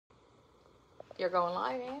You're going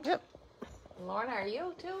live, Ange? Yep. Lorna, are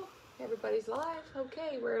you too? Everybody's live.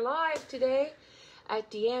 Okay, we're live today at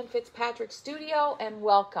Deanne Fitzpatrick studio, and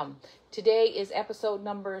welcome. Today is episode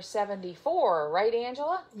number 74, right,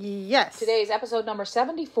 Angela? Yes. Today is episode number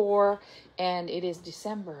 74, and it is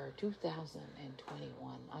December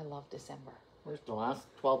 2021. I love December. Where's the last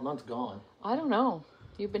 12 months gone? I don't know.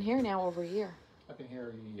 You've been here now over a year. I've been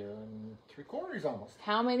here a year and 3/4 almost.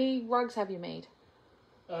 How many rugs have you made?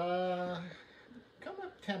 Come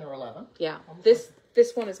up 10 or 11. Yeah. Almost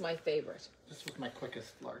This one is my favorite. This was my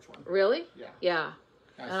quickest large one. Really? Yeah. Yeah.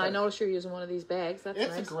 And I noticed you're using one of these bags. That's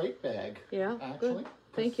nice. It's a great bag. Yeah, actually. good.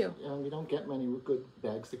 Thank you. We don't get many good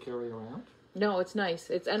bags to carry around. No, it's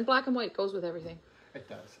nice. And black and white goes with everything. It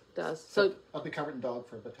does. It does. So I'll be covered in dog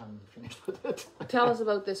fur by the time I'm finished with it. tell us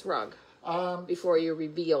about this rug before you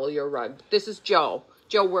reveal your rug. This is Joe.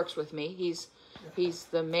 Joe works with me. He's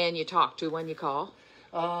the man you talk to when you call.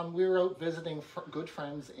 We were out visiting good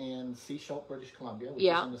friends in Seashell, British Columbia, which is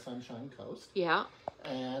on the Sunshine Coast. Yeah.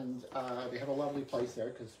 And they have a lovely place there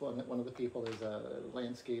because one of the people is a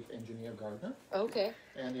landscape engineer gardener. Okay.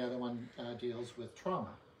 And the other one deals with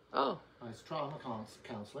trauma. Oh. He's a trauma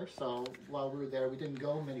counselor. So while we were there, we didn't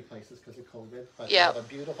go many places because of COVID. But Yeah. they have a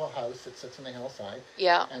beautiful house that sits on the hillside.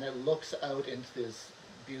 Yeah. And it looks out into this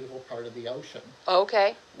beautiful part of the ocean.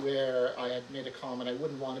 Okay. Where I had made a comment, I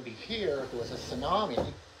wouldn't want to be here if there was a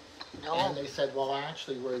tsunami. No. And they said, well,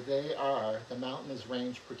 actually, where they are, the mountainous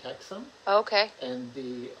range protects them. Okay. And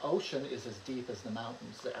the ocean is as deep as the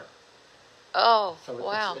mountains there. Oh, So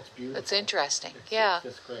wow. it's beautiful. That's interesting. It's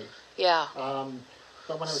just great. Yeah.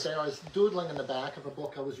 But when I was there, I was doodling in the back of a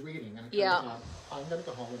book I was reading. And I thought, I'm going to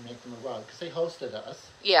go home and make them a rug. Because they hosted us.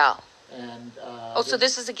 Yeah. And so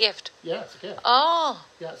this is a gift. Yeah, it's a gift. Oh.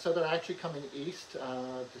 Yeah, so they're actually coming east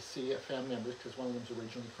to see a family member because one of them's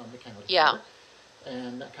originally from the county. Yeah. Here.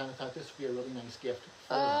 And I kind of thought this would be a really nice gift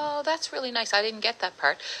for them. Oh, that's really nice. I didn't get that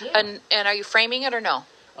part. Yeah. And are you framing it or no?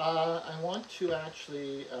 I want to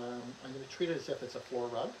actually, I'm going to treat it as if it's a floor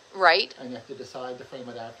rug. Right. And if they decide to frame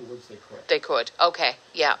it afterwards, they could. They could. Okay.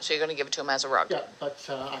 Yeah. So you're going to give it to them as a rug. Yeah, but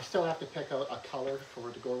I still have to pick out a color for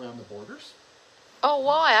it to go around the borders. Oh,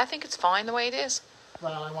 why? I think it's fine the way it is.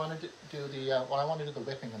 Well, I wanted to do the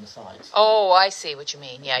whipping on the sides. Oh, I see what you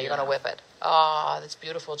mean. Yeah, you're going to whip it. Oh, that's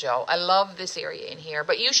beautiful, Joe. I love this area in here.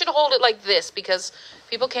 But you should hold it like this because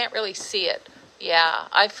people can't really see it. Yeah,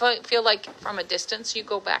 I feel like from a distance you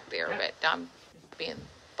go back there a bit. I'm being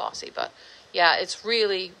bossy, but yeah, it's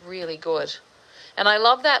really, really good. And I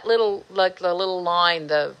love that little, like the little line,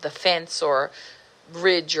 the fence or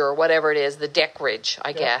ridge or whatever it is, the deck ridge,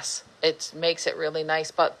 I guess. It makes it really nice.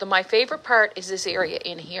 But my favorite part is this area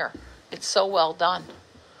in here. It's so well done.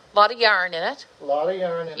 A lot of yarn in it. A lot of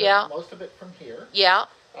yarn in it. Most of it from here. Yeah.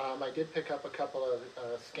 I did pick up a couple of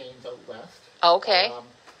skeins out west. Okay.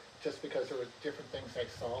 Just because there were different things I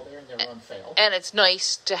saw there and they were on sale. And it's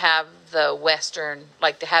nice to have the Western,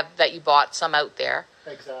 like to have that you bought some out there.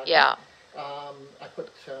 Exactly. Yeah. I put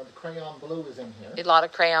the crayon blue is in here. A lot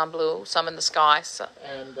of crayon blue, some in the sky. So.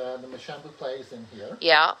 And the Machambu clay is in here.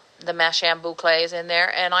 Yeah, the Machambu clay is in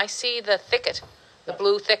there. And I see the thicket, the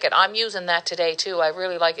blue thicket. I'm using that today too. I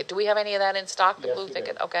really like it. Do we have any of that in stock, the blue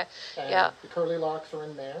thicket? Do. Okay. And the curly locks are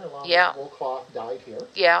in there along with wool cloth dyed here.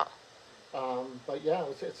 Yeah. But yeah,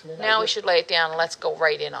 it's now we should lay it down and let's go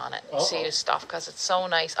right in on it and see your stuff because it's so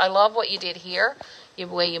nice. I love what you did here, the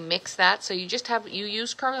way you mix that. So you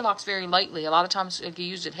use curly locks very lightly. A lot of times you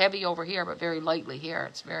use it heavy over here, but very lightly here.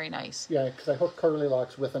 It's very nice. Yeah, because I hook curly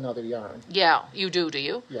locks with another yarn. Yeah, you do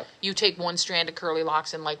you? Yeah. You take one strand of curly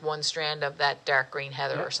locks and like one strand of that dark green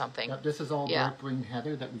heather or something. Yeah, this is all dark green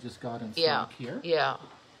heather that we just got in stock here. Yeah.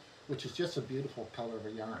 Which is just a beautiful color of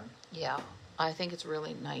a yarn. Yeah. I think it's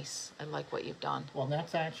really nice. I like what you've done. Well,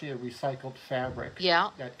 that's actually a recycled fabric. Yeah.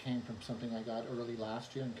 That came from something I got early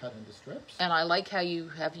last year and cut into strips. And I like how you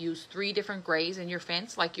have used 3 different grays in your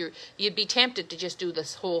fence. Like you'd be tempted to just do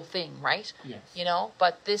this whole thing, right? Yes. You know,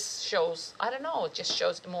 but this shows, I don't know, it just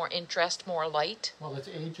shows more interest, more light. Well, it's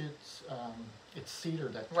aged, it's cedar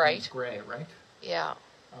that turns gray, right? Yeah.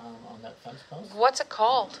 On that fence post. What's it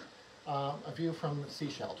called? A view from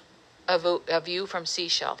Seashell. A view from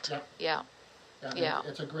Seashell. Yeah. Yeah.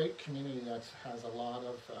 It's a great community that has a lot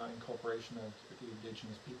of incorporation of the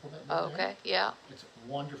indigenous people that live there. Okay, yeah. It's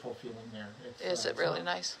a wonderful feeling there. Is it really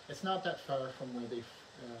nice? It's not that far from where they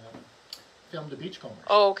filmed the Beachcombers.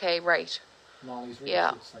 Oh, okay, right. Molly's Reef.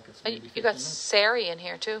 Yeah. It's like it's maybe And you 15 got minutes. sari in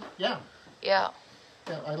here too. Yeah. Yeah.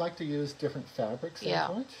 Yeah, I like to use different fabrics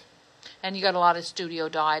into it. And you got a lot of studio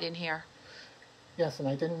dyed in here. Yes, and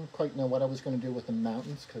I didn't quite know what I was going to do with the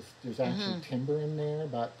mountains because there's actually timber in there,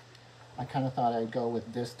 but I kind of thought I'd go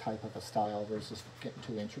with this type of a style versus getting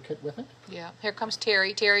too intricate with it. Yeah. Here comes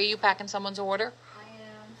Terry. Terry, you packing someone's order? I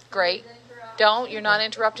am. Great. Don't. You're not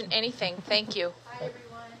interrupting anything. Thank you. Hi,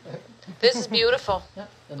 everyone. This is beautiful. Yeah,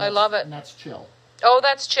 I love it. And that's chill. Oh,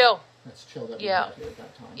 that's chill. That's chill that we Yeah. had here at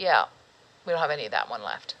that time. Yeah. We don't have any of that one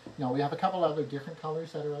left. No, we have a couple other different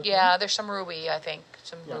colors that are out Yeah, there. there's some ruby, I think.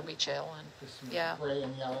 Some Yeah. ruby chill. And There's some yeah. gray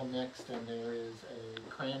and yellow mixed, and there is a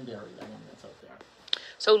cranberry, that one that's out there.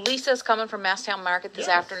 So Lisa's coming from Masstown Market this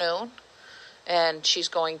Yes. afternoon, and she's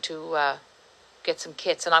going to get some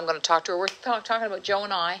kits, and I'm going to talk to her. We're talking about Joe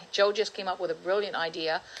and I. Joe just came up with a brilliant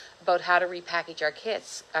idea about how to repackage our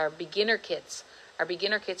kits, our beginner kits. Our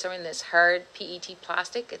beginner kits are in this hard PET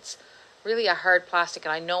plastic. It's really a hard plastic,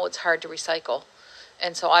 and I know it's hard to recycle.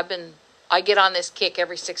 And so I get on this kick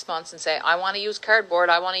every 6 months and say, I want to use cardboard,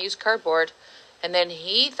 I want to use cardboard. And then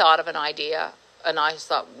he thought of an idea, and I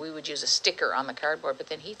thought we would use a sticker on the cardboard, but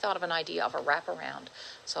then he thought of an idea of a wraparound.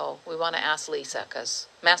 So we want to ask Lisa, because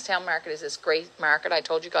Masstown Market is this great market. I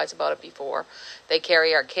told you guys about it before. They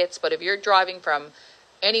carry our kits, but if you're driving from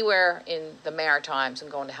anywhere in the Maritimes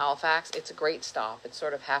and going to Halifax, it's a great stop. It's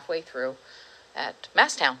sort of halfway through at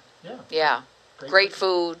Masstown. Yeah. Yeah. Great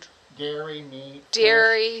food. Dairy, meat.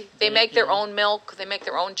 Dairy. Fish, They make their bacon. own milk. They make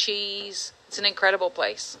their own cheese. It's an incredible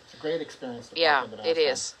place. It's a great experience. To Yeah, pop into it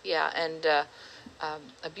Masstown. is. Yeah, and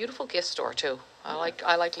a beautiful gift store too. I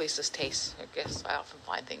like Lisa's taste. I guess I often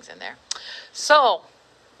find things in there. So,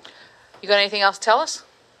 you got anything else to tell us?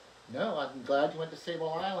 No, I'm glad you went to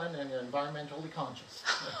Sable Island and you're environmentally conscious.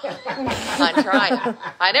 I'm trying.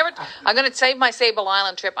 I'm going to save my Sable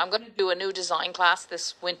Island trip. I'm going to do a new design class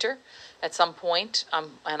this winter at some point.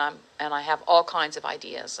 And I have all kinds of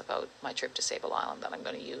ideas about my trip to Sable Island that I'm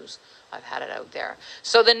going to use. I've had it out there.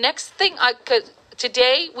 So the next thing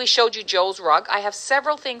today we showed you Joe's rug. I have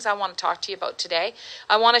several things I want to talk to you about today.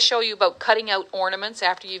 I want to show you about cutting out ornaments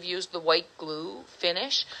after you've used the white glue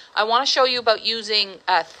finish. I want to show you about using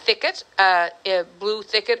a thicket, a blue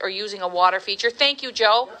thicket, or using a water feature. Thank you,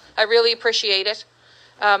 Joe. I really appreciate it.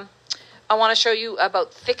 I want to show you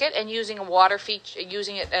about thicket and using a water feature,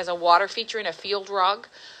 using it as a water feature in a field rug.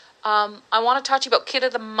 I want to talk to you about Kit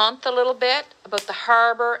of the Month a little bit, about the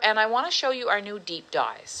harbor, and I want to show you our new deep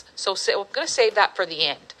dyes. So I'm going to save that for the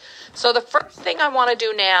end. So the first thing I want to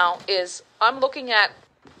do now is I'm looking at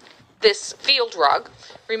this field rug.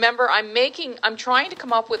 Remember, I'm trying to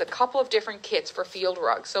come up with a couple of different kits for field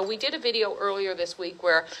rugs. So we did a video earlier this week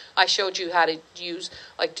where I showed you how to use,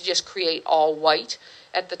 like, to just create all white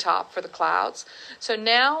at the top for the clouds. So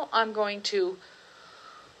now I'm going to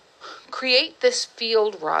create this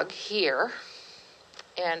field rug here,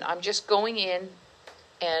 and I'm just going in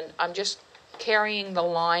and I'm just carrying the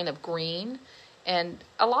line of green. And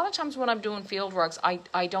a lot of times when I'm doing field rugs,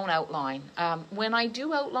 I don't outline. When I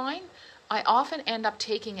do outline, I often end up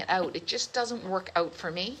taking it out. It just doesn't work out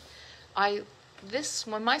for me.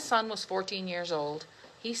 When my son was 14 years old,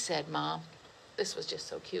 he said, "Mom, this was just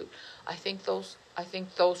so cute. I think those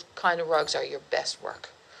kind of rugs are your best work."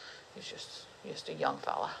 He's just a young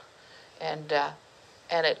fella. And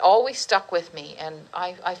it always stuck with me, and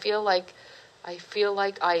I feel like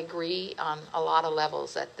I agree on a lot of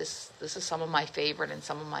levels that this is some of my favorite and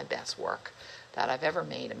some of my best work that I've ever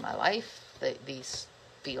made in my life. These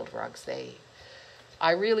field rugs,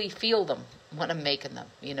 I really feel them when I'm making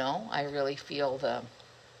them. I really feel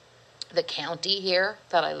the county here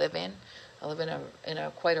that I live in. I live in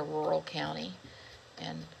a quite a rural county,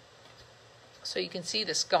 and so you can see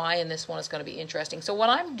the sky in this one is going to be interesting. So what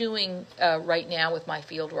I'm doing right now with my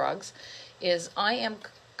field rugs is I am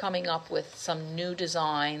coming up with some new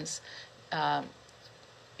designs.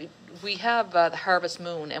 We have the Harvest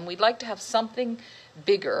Moon, and we'd like to have something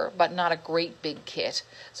bigger, but not a great big kit.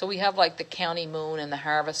 So we have like the County Moon and the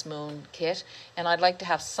Harvest Moon kit, and I'd like to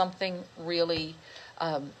have something really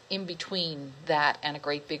in between that and a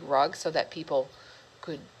great big rug so that people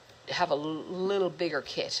could have a little bigger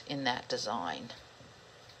kit in that design.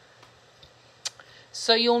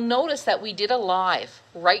 So you'll notice that we did a live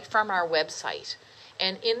right from our website.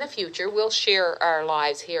 And in the future, we'll share our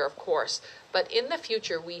lives here, of course. But in the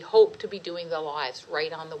future, we hope to be doing the lives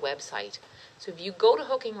right on the website. So if you go to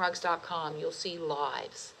hookingrugs.com, you'll see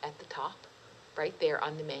lives at the top, right there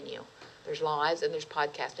on the menu. There's lives and there's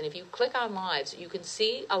podcast. And if you click on lives, you can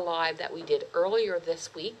see a live that we did earlier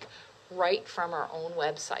this week right from our own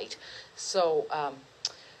website. So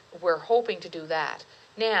we're hoping to do that.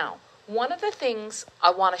 Now, one of the things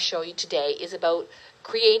I want to show you today is about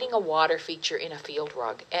creating a water feature in a field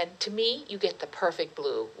rug. And to me, you get the perfect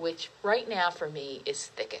blue, which right now for me is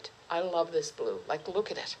thicket. I love this blue. Like,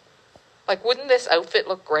 look at it. Like, wouldn't this outfit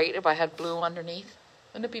look great if I had blue underneath?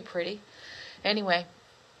 Wouldn't it be pretty? Anyway,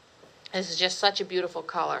 this is just such a beautiful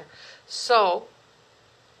color. So,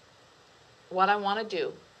 what I want to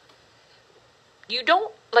do, you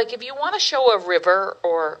don't, like if you want to show a river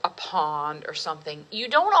or a pond or something, you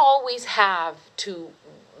don't always have to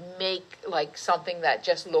make like something that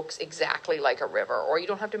just looks exactly like a river, or you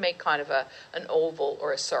don't have to make kind of an oval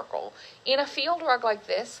or a circle. In a field rug like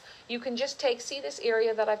this, you can just take, see this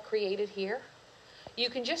area that I've created here? You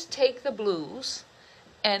can just take the blues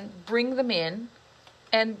and bring them in,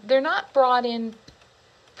 and they're not brought in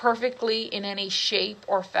perfectly in any shape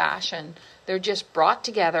or fashion. They're just brought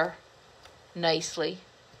together nicely.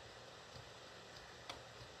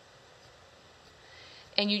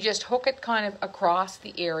 And you just hook it kind of across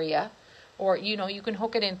the area, or you know, you can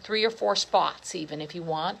hook it in 3 or 4 spots even if you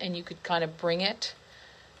want, and you could kind of bring it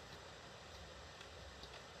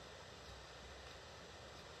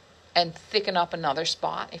and thicken up another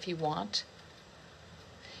spot if you want.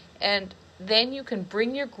 And then you can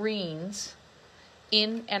bring your greens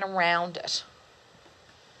in and around it,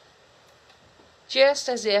 just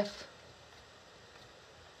as if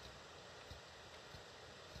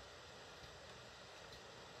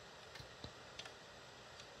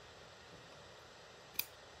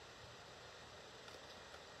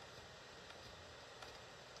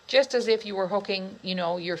you were hooking, you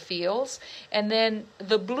know, your fields. And then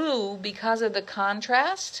the blue, because of the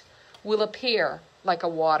contrast, will appear like a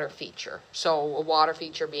water feature. So a water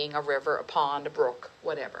feature being a river, a pond, a brook,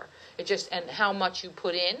 whatever. It just, and how much you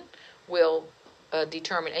put in will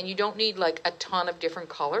determine. And you don't need like a ton of different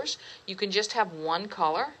colors. You can just have one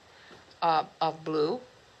color of blue.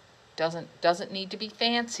 Doesn't need to be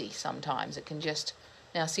fancy sometimes. It can just,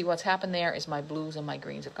 now see what's happened there is my blues and my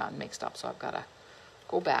greens have gotten mixed up. So I've got to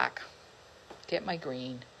go back, get my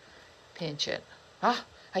green, pinch it. Ah,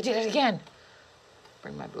 I did it again.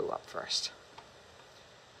 Bring my blue up first.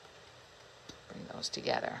 Bring those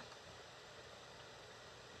together.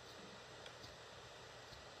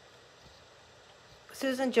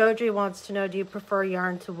 Susan Jodry wants to know, do you prefer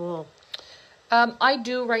yarn to wool? I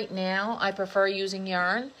do right now. I prefer using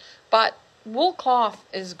yarn, but wool cloth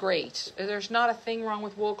is great. There's not a thing wrong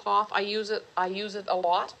with wool cloth. I use it a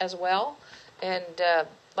lot as well. And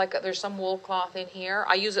like there's some wool cloth in here.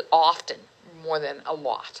 I use it often, more than a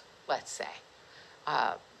lot, let's say.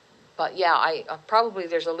 But yeah, I probably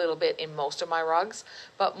there's a little bit in most of my rugs.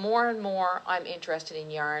 But more and more I'm interested in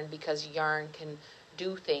yarn, because yarn can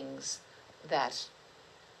do things that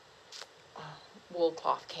wool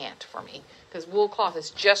cloth can't for me. Because wool cloth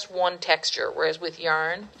is just one texture, whereas with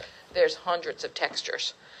yarn, there's hundreds of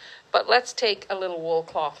textures. But let's take a little wool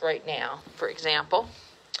cloth right now, for example.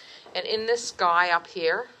 And in this sky up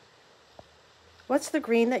here. What's the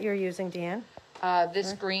green that you're using, Deanne?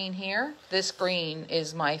 This green here. This green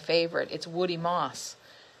is my favorite. It's Woody Moss,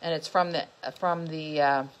 and it's from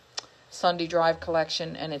the Sunday Drive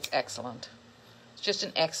collection, and it's excellent. It's just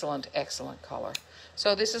an excellent color.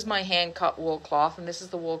 So this is my hand cut wool cloth, and this is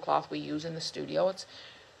the wool cloth we use in the studio. It's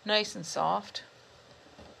nice and soft.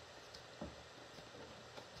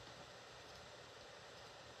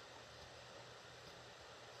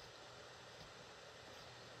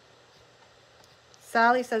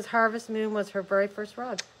 Sally says Harvest Moon was her very first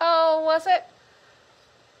rug. Oh, was it?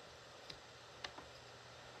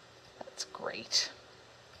 That's great.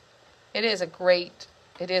 It is a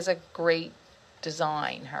great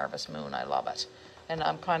design, Harvest Moon. I love it. And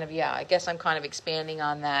I'm kind of, I guess I'm kind of expanding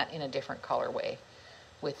on that in a different colorway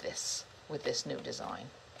with this new design.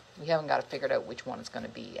 We haven't got it figured out which one it's going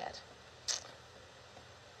to be yet.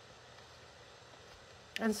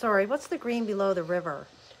 And sorry, what's the green below the river?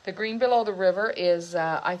 The green below the river is,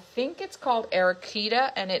 I think it's called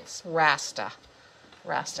Araquita, and it's Rasta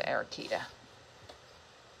Araquita.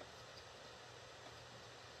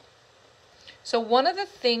 So one of the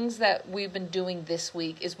things that we've been doing this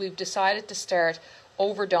week is we've decided to start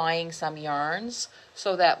over dyeing some yarns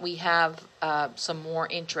so that we have some more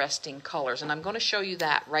interesting colors. And I'm going to show you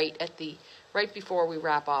that right before we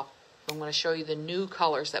wrap up. I'm going to show you the new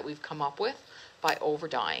colors that we've come up with by over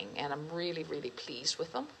dyeing, and I'm really pleased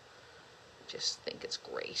with them. Just think it's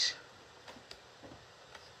great.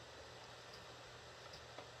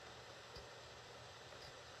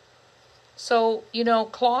 So, you know,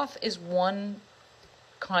 cloth is one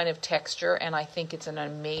kind of texture, and I think it's an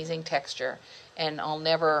amazing texture, and I'll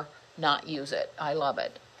never not use it. I love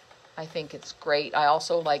it. I think it's great. I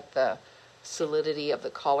also like the solidity of the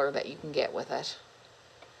color that you can get with it,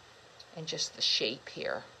 and just the shape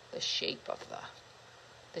here, the shape of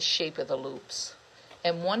the loops.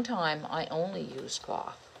 And one time I only used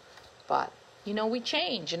cloth, but you know, we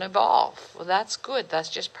change and evolve. Well, that's good. That's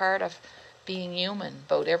just part of being human.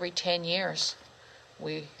 About every 10 years,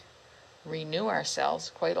 we renew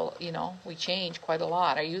ourselves we change quite a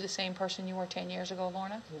lot. Are you the same person you were 10 years ago,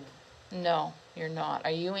 Lorna? No, you're not.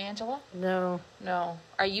 Are you, Angela? No. No.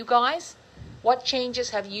 Are you guys? What changes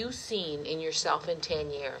have you seen in yourself in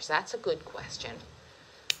 10 years? That's a good question.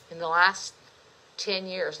 In the last 10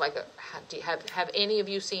 years, have any of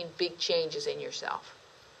you seen big changes in yourself?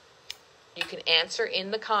 You can answer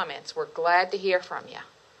in the comments. We're glad to hear from you.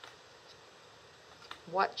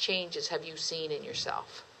 What changes have you seen in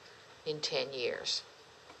yourself in 10 years?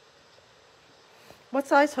 What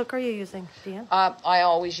size hook are you using, Deanne? I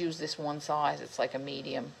always use this one size. It's like a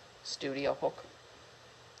medium studio hook.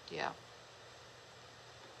 Yeah.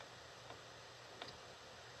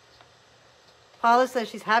 Paula says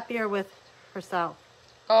she's happier with herself.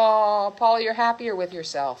 Oh, Paula, you're happier with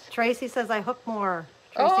yourself. Tracy says I hook more.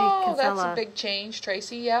 Tracy Oh, Kinsella. that's a big change,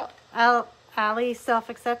 Tracy. Yeah. Allie,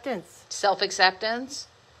 self-acceptance. Self-acceptance.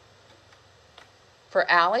 For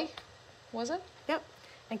Allie, was it? Yep.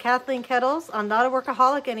 And Kathleen Kettles, I'm not a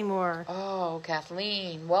workaholic anymore. Oh,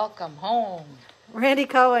 Kathleen, welcome home. Randy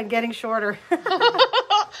Cohen, getting shorter.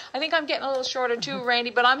 I think I'm getting a little shorter too, Randy,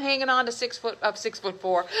 but I'm hanging on to 6 foot 4.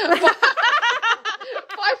 5'4".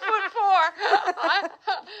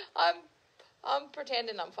 I'm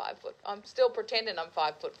pretending I'm 5 foot. I'm still pretending I'm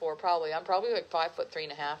 5'4". Probably. I'm probably like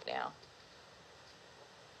 5'3.5" now.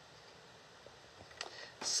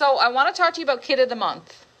 So I want to talk to you about Kid of the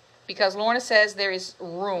Month, because Lorna says there is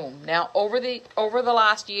room. Now, over the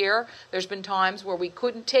last year, there's been times where we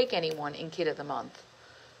couldn't take anyone in Kid of the Month,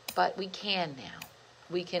 but we can now.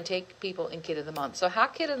 We can take people in Kid of the Month. So how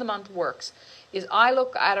Kid of the Month works is I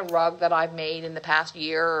look at a rug that I've made in the past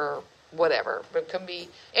year or whatever. It can be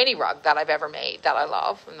any rug that I've ever made that I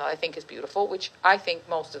love and that I think is beautiful, which I think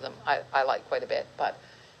most of them I like quite a bit. But,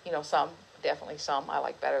 definitely some I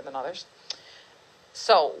like better than others.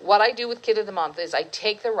 So what I do with Kid of the Month is I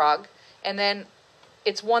take the rug, and then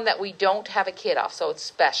it's one that we don't have a kit of, so it's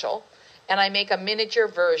special. And I make a miniature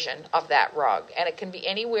version of that rug. And it can be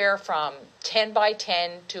anywhere from 10 by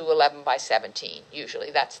 10 to 11 by 17.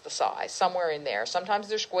 Usually that's the size, somewhere in there. Sometimes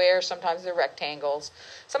they're squares, sometimes they're rectangles.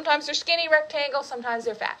 Sometimes they're skinny rectangles, sometimes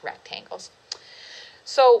they're fat rectangles.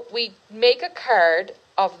 So we make a card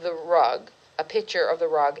of the rug, a picture of the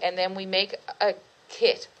rug, and then we make a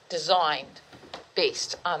kit designed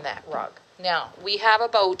based on that rug. Now, we have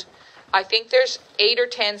I think there's 8 or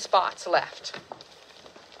 10 spots left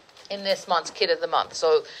in this month's Kit of the Month.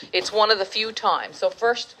 So it's one of the few times. So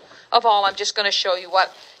first of all, I'm just going to show you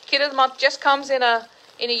what Kit of the Month just comes in a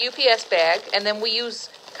UPS bag, and then we use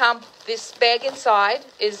this bag inside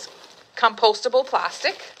is compostable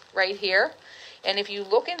plastic right here. And if you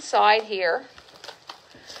look inside here,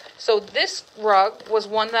 so this rug was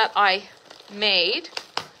one that I made.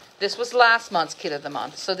 This was last month's Kit of the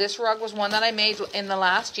Month. So this rug was one that I made in the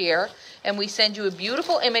last year. And we send you a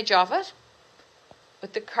beautiful image of it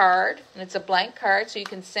with the card. And it's a blank card, so you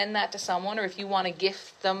can send that to someone. Or if you want to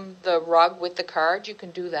gift them the rug with the card, you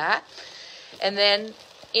can do that. And then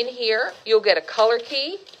in here, you'll get a color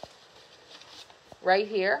key right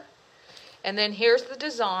here. And then here's the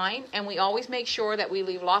design. And we always make sure that we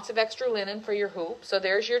leave lots of extra linen for your hoop. So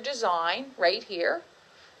there's your design right here.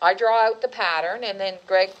 I draw out the pattern, and then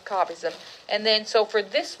Greg copies them. And then, so for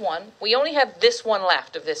this one, we only have this one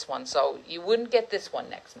left of this one, so you wouldn't get this one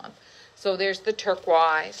next month. So there's the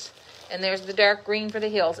turquoise, and there's the dark green for the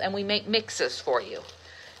hills, and we make mixes for you.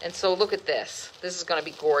 And so look at this. This is going to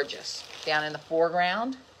be gorgeous. Down in the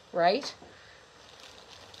foreground, right?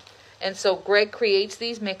 And so Greg creates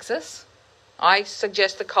these mixes. I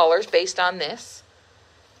suggest the colors based on this.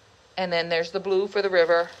 And then there's the blue for the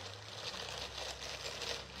river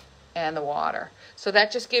and the water. So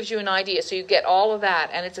that just gives you an idea. So you get all of that,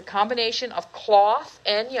 and it's a combination of cloth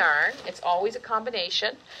and yarn. It's always a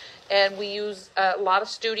combination, and we use a lot of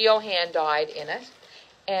studio hand dyed in it,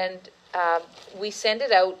 and we send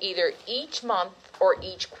it out either each month or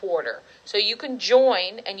each quarter. So you can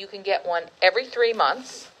join, and you can get one every 3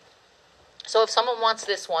 months. So if someone wants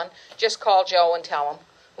this one, just call Joe and tell him.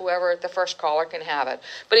 Whoever, the first caller, can have it.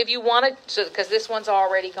 But if you want to, because this one's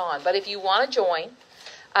already gone, but if you want to join,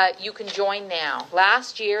 you can join now.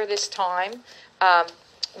 Last year, this time,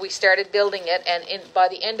 we started building it, and by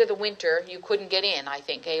the end of the winter, you couldn't get in, I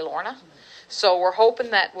think, Lorna? So we're hoping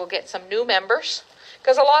that we'll get some new members,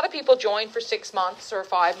 because a lot of people join for 6 months or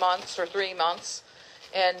 5 months or 3 months.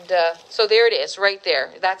 And so there it is, right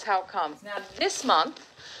there. That's how it comes. Now, this month,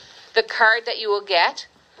 the card that you will get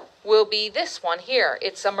will be this one here.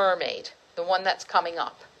 It's a mermaid, the one that's coming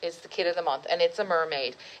up. Is the Kit of the Month, and it's a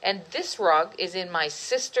mermaid. And this rug is in my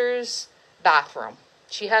sister's bathroom.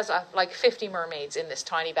 she has like 50 mermaids in this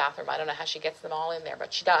tiny bathroom. I don't know how she gets them all in there,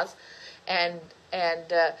 but she does. And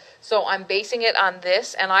so I'm basing it on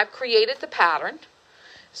this, and I've created the pattern.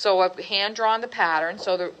 So I've hand-drawn the pattern,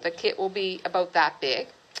 so the kit will be about that big.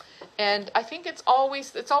 And I think it's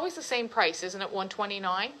always the same price, isn't it?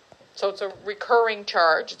 $129. So it's a recurring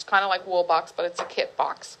charge. It's kind of like Wool Box, but it's a kit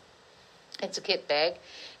box. It's a kit bag.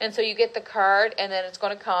 And so you get the card, and then it's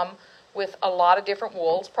going to come with a lot of different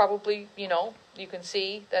wools. Probably, you know, you can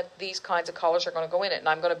see that these kinds of colors are going to go in it. And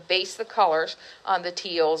I'm going to base the colors on the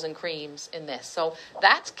teals and creams in this. So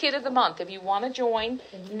that's Kit of the Month. If you want to join...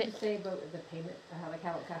 And you say about the payment,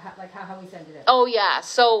 how we send it in? Oh, yeah.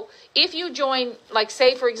 So if you join, like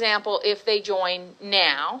say, for example, if they join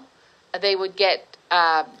now, they would get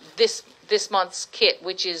this month's kit,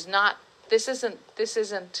 which is not... This isn't...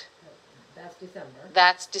 That's December.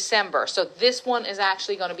 That's December. So this one is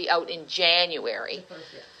actually going to be out in January. The first,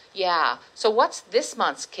 Yeah. So what's this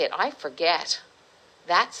month's kit? I forget.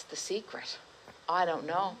 That's the secret. I don't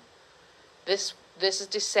know. This is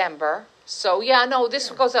December. So yeah, no, this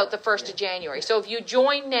goes out the 1st of January. So if you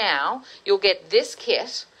join now, you'll get this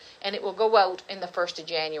kit, and it will go out in the 1st of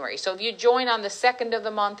January. So if you join on the 2nd of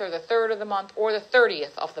the month, or the 3rd of the month, or the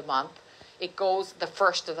 30th of the month, it goes the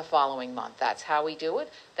 1st of the following month. That's how we do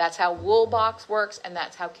it. That's how Wool Box works, and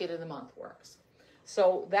that's how Kit of the Month works.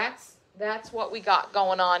 So that's what we got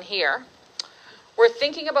going on here. We're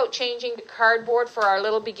thinking about changing to cardboard for our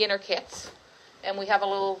little beginner kits. And we have a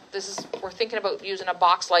little, we're thinking about using a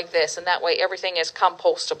box like this, and that way everything is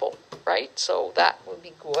compostable, right? So that would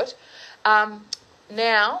be good.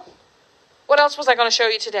 Now, what else was I going to show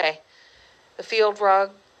you today? The field rug,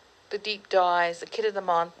 the deep dyes, the Kit of the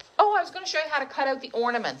Month. Oh, I was going to show you how to cut out the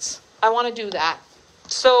ornaments. I want to do that.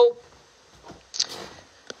 So,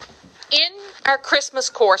 in our Christmas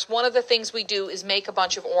course, one of the things we do is make a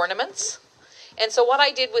bunch of ornaments. And so what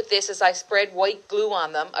I did with this is I spread white glue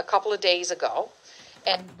on them a couple of days ago,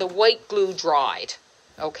 and the white glue dried,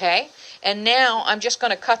 okay? And now I'm just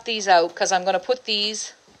going to cut these out because I'm going to put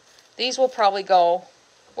these will probably go,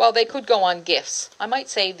 well, they could go on gifts. I might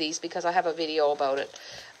save these because I have a video about it.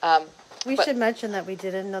 We should mention that we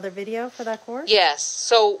did another video for that course. Yes.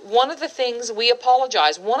 So one of the things, we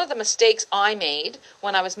apologize, one of the mistakes I made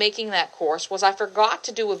when I was making that course was I forgot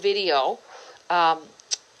to do a video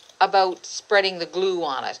about spreading the glue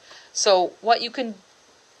on it. So what you can,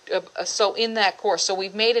 so in that course, so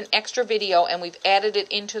we've made an extra video and we've added it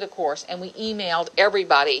into the course, and we emailed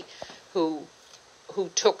everybody who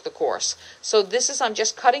took the course. So this is, I'm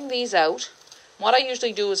just cutting these out. What I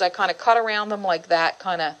usually do is I kind of cut around them like that,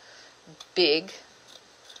 kind of big.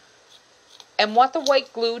 And what the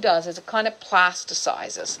white glue does is it kind of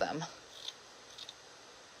plasticizes them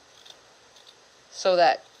so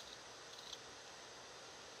that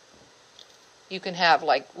you can have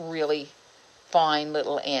like really fine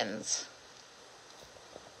little ends.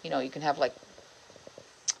 You know, you can have like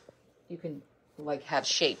have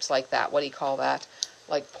shapes like that. What do you call that?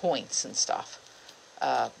 Like points and stuff.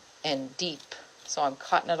 And deep. So I'm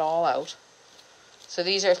cutting it all out. So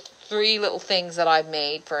these are 3 little things that I've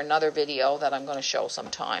made for another video that I'm going to show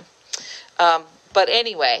sometime. But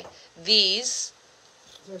anyway, these...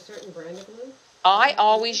 Is there a certain brand of glue? I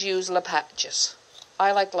always use Lepages.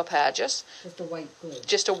 I like Lepages. Just a white glue.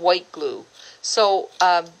 Just a white glue. So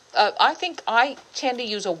I think I tend to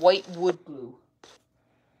use a white wood glue.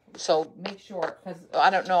 So make sure, because I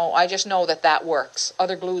don't know, I just know that works.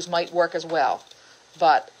 Other glues might work as well.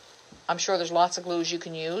 But I'm sure there's lots of glues you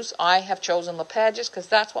can use. I have chosen Lepages because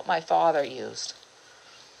that's what my father used.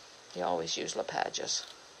 He always used Lepages.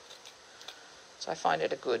 So I find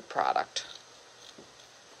it a good product.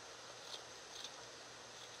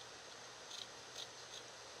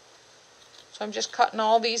 So I'm just cutting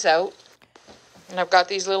all these out. And I've got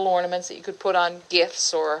these little ornaments that you could put on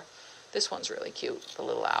gifts, or this one's really cute, the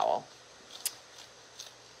little owl.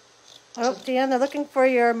 Oh, Deanne, they're looking for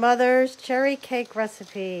your mother's cherry cake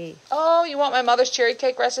recipe. Oh, you want my mother's cherry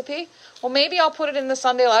cake recipe? Well, maybe I'll put it in the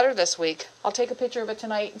Sunday letter this week. I'll take a picture of it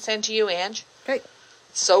tonight and send to you, Ange. Great.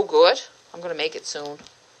 It's so good. I'm going to make it soon.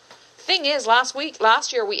 Thing is, last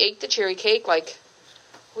year, we ate the cherry cake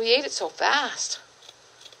we ate it so fast.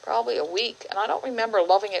 Probably a week. And I don't remember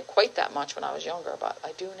loving it quite that much when I was younger, but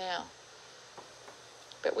I do now.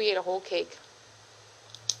 But we ate a whole cake.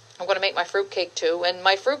 I'm going to make my fruitcake too. And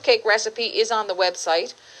my fruitcake recipe is on the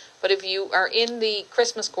website. But if you are in the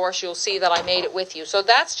Christmas course, you'll see that I made it with you. So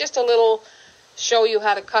that's just a little show you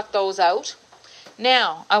how to cut those out.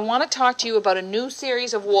 Now, I want to talk to you about a new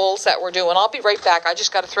series of wools that we're doing. I'll be right back. I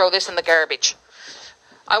just got to throw this in the garbage.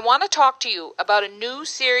 I want to talk to you about a new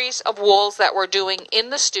series of wools that we're doing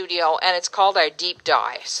in the studio, and it's called our deep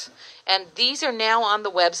dyes. And these are now on the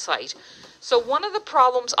website. So one of the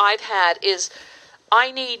problems I've had is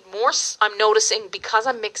I need more, I'm noticing because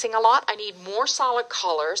I'm mixing a lot, I need more solid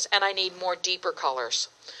colors and I need more deeper colors.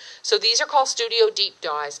 So these are called Studio Deep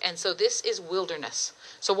Dyes, and so this is Wilderness.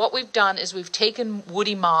 So what we've done is we've taken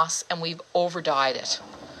woody moss and we've over-dyed it.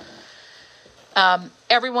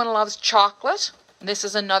 Everyone loves chocolate. This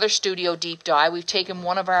is another Studio Deep Dye. We've taken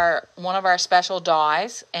one of our special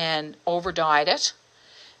dyes and over-dyed it.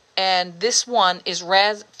 And this one is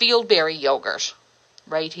fieldberry yogurt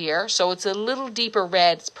right here. So it's a little deeper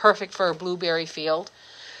red. It's perfect for a blueberry field.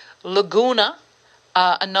 Laguna,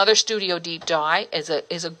 another Studio Deep Dye, is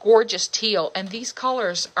a gorgeous teal. And these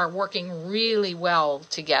colors are working really well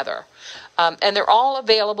together. And they're all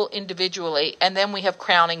available individually. And then we have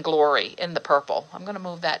Crowning Glory in the purple. I'm going to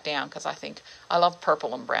move that down because I love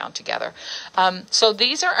purple and brown together. So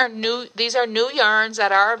these are new yarns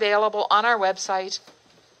that are available on our website.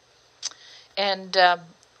 And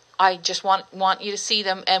I just want you to see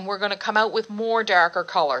them, and we're going to come out with more darker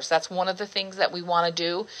colors. That's one of the things that we want to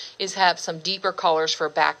do, is have some deeper colors for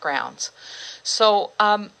backgrounds. So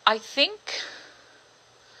I think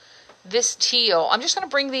this teal, I'm just going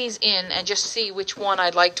to bring these in and just see which one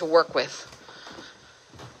I'd like to work with.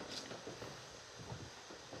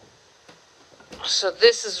 So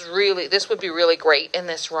this would be really great in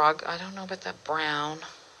this rug. I don't know about that brown,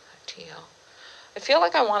 teal. I feel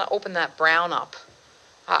like I want to open that brown up.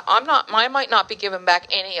 I might not be giving back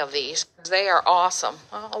any of these. They are awesome.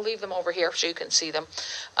 I'll leave them over here so you can see them.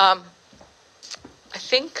 I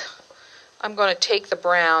think I'm going to take the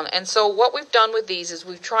brown. And so what we've done with these is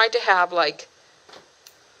we've tried to have like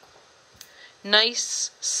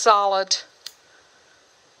nice, solid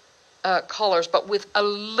colors, but with a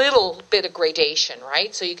little bit of gradation,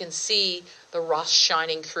 right? So you can see the rust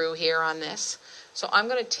shining through here on this. So I'm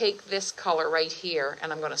going to take this color right here,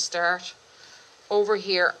 and I'm going to start over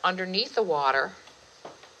here underneath the water,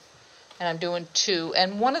 and I'm doing 2.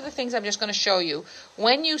 And one of the things I'm just going to show you,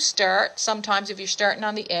 when you start, sometimes if you're starting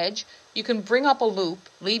on the edge, you can bring up a loop,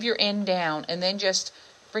 leave your end down, and then just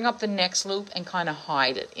bring up the next loop and kind of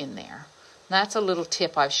hide it in there. That's a little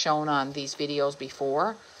tip I've shown on these videos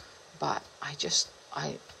before, but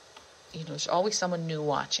there's always someone new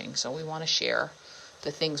watching, so we want to share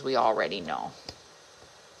the things we already know.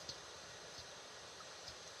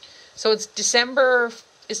 So it's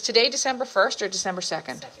is today December 1st or December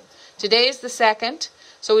 2nd? Today is the 2nd.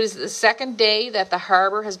 So it is the second day that the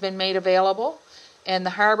harbor has been made available. And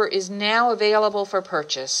the harbor is now available for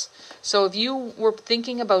purchase. So if you were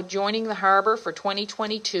thinking about joining the harbor for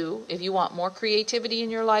 2022, if you want more creativity in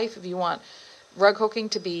your life, if you want rug hooking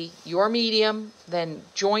to be your medium, then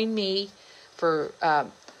join me for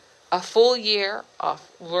a full year of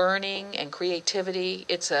learning and creativity.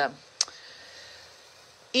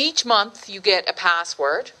 Each month you get a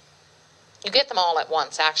password. You get them all at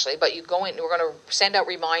once, actually, but you go in. We're going to send out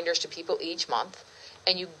reminders to people each month,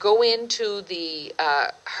 and you go into the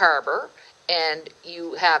harbor, and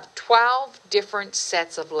you have 12 different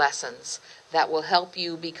sets of lessons that will help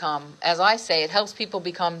you become, as I say, it helps people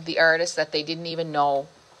become the artists that they didn't even know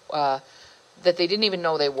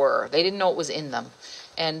they were. They didn't know it was in them.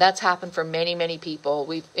 And that's happened for many, many people.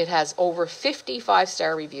 It has over 50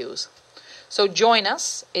 5-star reviews. So join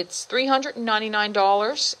us. It's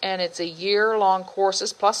 $399, and it's a year-long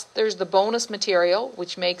courses. Plus, there's the bonus material,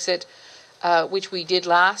 which makes it, which we did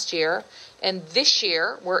last year. And this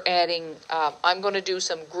year, we're adding, I'm going to do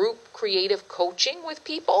some group creative coaching with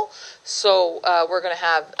people. So we're going to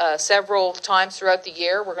have several times throughout the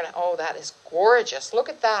year. Oh, that is gorgeous. Look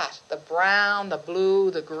at that. The brown, the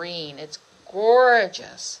blue, the green. It's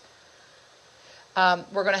gorgeous. I'm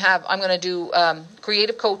going to do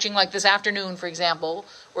creative coaching like this afternoon, for example.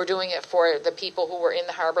 We're doing it for the people who were in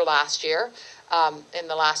the harbor last year, in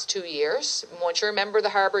the last 2 years. Once you're a member of the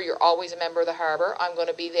harbor, you're always a member of the harbor. I'm going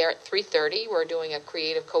to be there at 3:30. We're doing a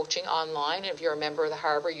creative coaching online. If you're a member of the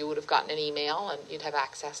harbor, you would have gotten an email and you'd have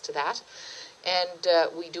access to that. And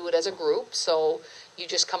we do it as a group, so you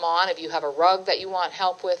just come on if you have a rug that you want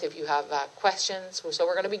help with, if you have questions. So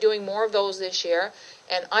we're going to be doing more of those this year.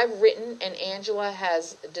 And I've written, and Angela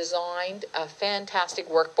has designed a fantastic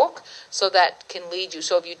workbook so that can lead you.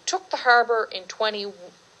 So if you took the harbor in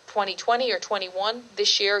 2020 or 21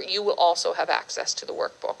 this year, you will also have access to the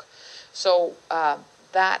workbook. So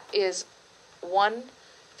that is one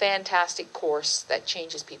fantastic course that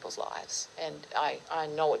changes people's lives. And I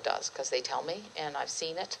know it does because they tell me, and I've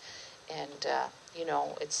seen it. And,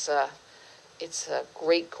 it's a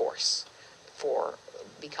great course for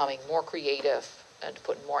becoming more creative, and to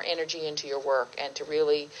put more energy into your work, and to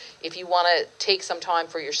really, if you want to take some time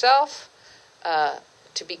for yourself,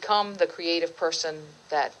 to become the creative person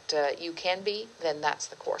that you can be, then that's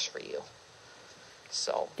the course for you.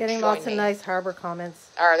 So Getting join lots me. of nice harbor comments.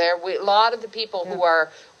 Are there? A lot of the people who are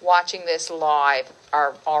watching this live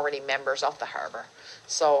are already members of the harbor.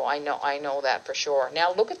 So I know that for sure.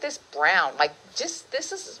 Now look at this brown. Like, just,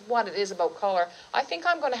 this is what it is about color. I think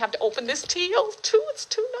I'm going to have to open this teal too. It's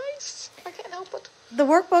too nice. I can't help it. The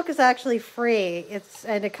workbook is actually free.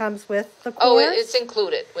 And it comes with the course. Oh, it's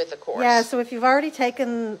included with the course. Yeah, so if you've already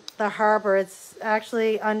taken the harbor, it's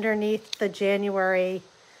actually underneath the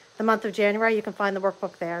month of January. You can find the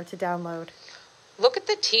workbook there to download. Look at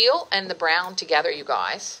the teal and the brown together, you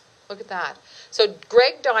guys. Look at that. So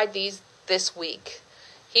Greg dyed these this week.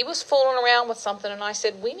 He was fooling around with something, and I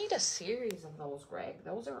said, we need a series of those, Greg.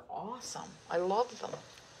 Those are awesome. I love them.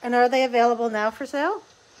 And are they available now for sale?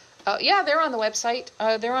 Yeah, they're on the website.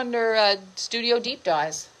 They're under Studio Deep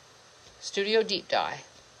Dyes. Studio Deep Dye.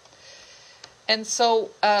 And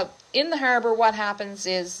so in the harbor, what happens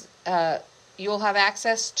is you'll have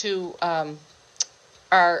access to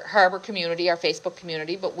our harbor community, our Facebook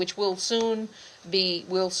community, but which we'll soon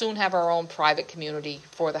have our own private community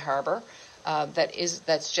for the harbor.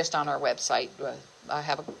 That's just on our website. I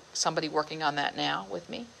have somebody working on that now with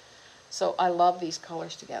me. So I love these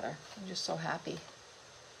colors together. I'm just so happy.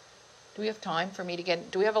 Do we have time for me to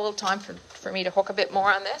do we have a little time for me to hook a bit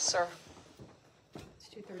more on this, or? It's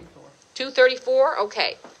 2:34. 2:34?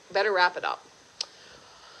 Okay. Better wrap it up.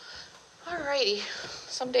 Alrighty.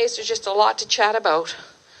 Some days there's just a lot to chat about.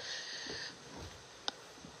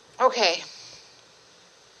 Okay.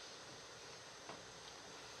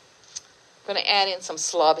 I'm going to add in some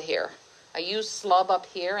slub here. I used slub up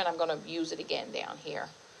here, and I'm going to use it again down here.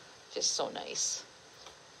 Just so nice.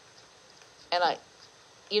 And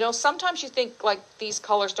sometimes you think like these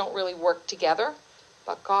colors don't really work together,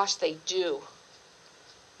 but gosh, they do.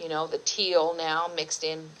 The teal now mixed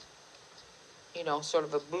in, sort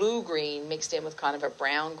of a blue-green mixed in with kind of a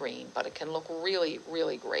brown-green, but it can look really,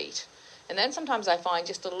 really great. And then sometimes I find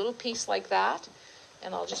just a little piece like that,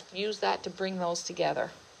 and I'll just use that to bring those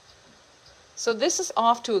together. So this is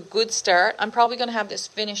off to a good start. I'm probably going to have this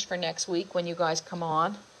finished for next week when you guys come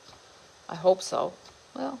on. I hope so.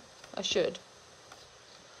 Well, I should.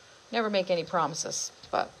 Never make any promises,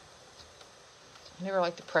 but I never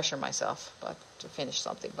like to pressure myself to finish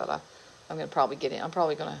something, but I'm going to probably get in. I'm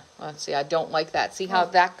probably going to, let's see, I don't like that. See how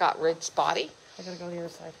that got red spotty? I gotta go to the other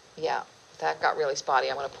side. Yeah, that got really spotty.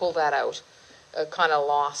 I'm going to pull that out. Kind of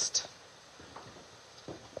lost.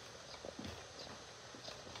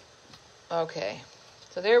 Okay,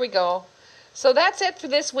 so there we go. So that's it for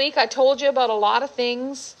this week. I told you about a lot of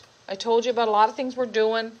things. We're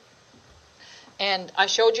doing. And I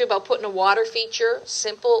showed you about putting a water feature,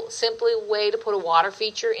 simply way to put a water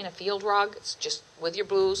feature in a field rug. It's just with your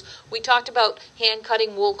blues. We talked about hand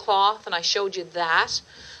cutting wool cloth, and I showed you that.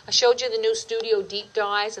 I showed you the new Studio Deep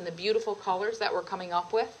Dyes and the beautiful colors that we're coming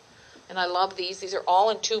up with. And I love these. These are all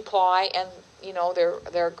in 2-ply, and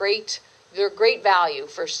they're great. They're great value.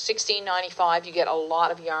 For $16.95, you get a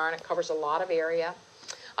lot of yarn. It covers a lot of area.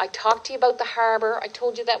 I talked to you about the harbor. I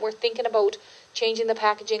told you that we're thinking about changing the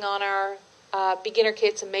packaging on our beginner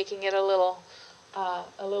kits and making it a little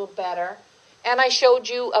better. And I showed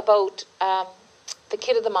you about the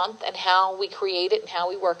kit of the month and how we create it and how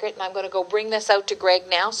we work it. And I'm going to go bring this out to Greg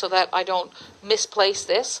now so that I don't misplace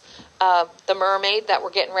this. The mermaid that we're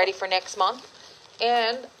getting ready for next month.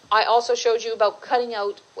 And I also showed you about cutting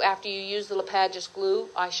out after you use the Lepage's glue.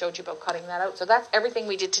 I showed you about cutting that out. So that's everything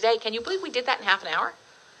we did today. Can you believe we did that in half an hour?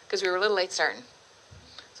 Because we were a little late starting.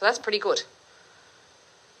 So that's pretty good.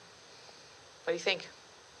 What do you think?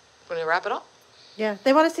 Want to wrap it up? Yeah,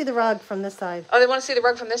 they want to see the rug from this side. Oh, they want to see the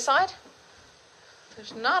rug from this side?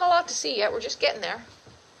 There's not a lot to see yet. We're just getting there.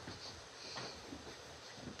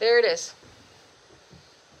 There it is.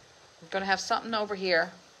 I'm going to have something over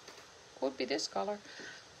here. Could be this color.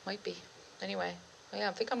 Might be. Anyway, yeah,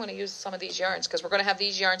 I think I'm going to use some of these yarns because we're going to have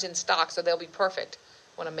these yarns in stock, so they'll be perfect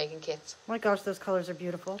when I'm making kits. Oh my gosh, those colors are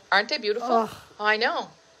beautiful. Aren't they beautiful? Oh. I know.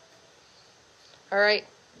 All right.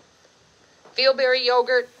 Fieldberry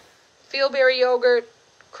yogurt,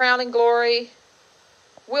 Crowning Glory,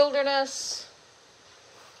 Wilderness,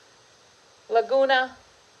 Laguna,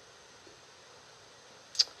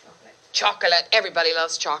 chocolate. Everybody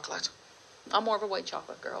loves chocolate. I'm more of a white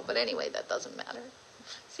chocolate girl, but anyway, that doesn't matter.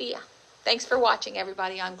 See ya. Thanks for watching,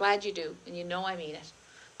 everybody. I'm glad you do, and you know I mean it.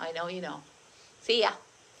 I know you know. See ya.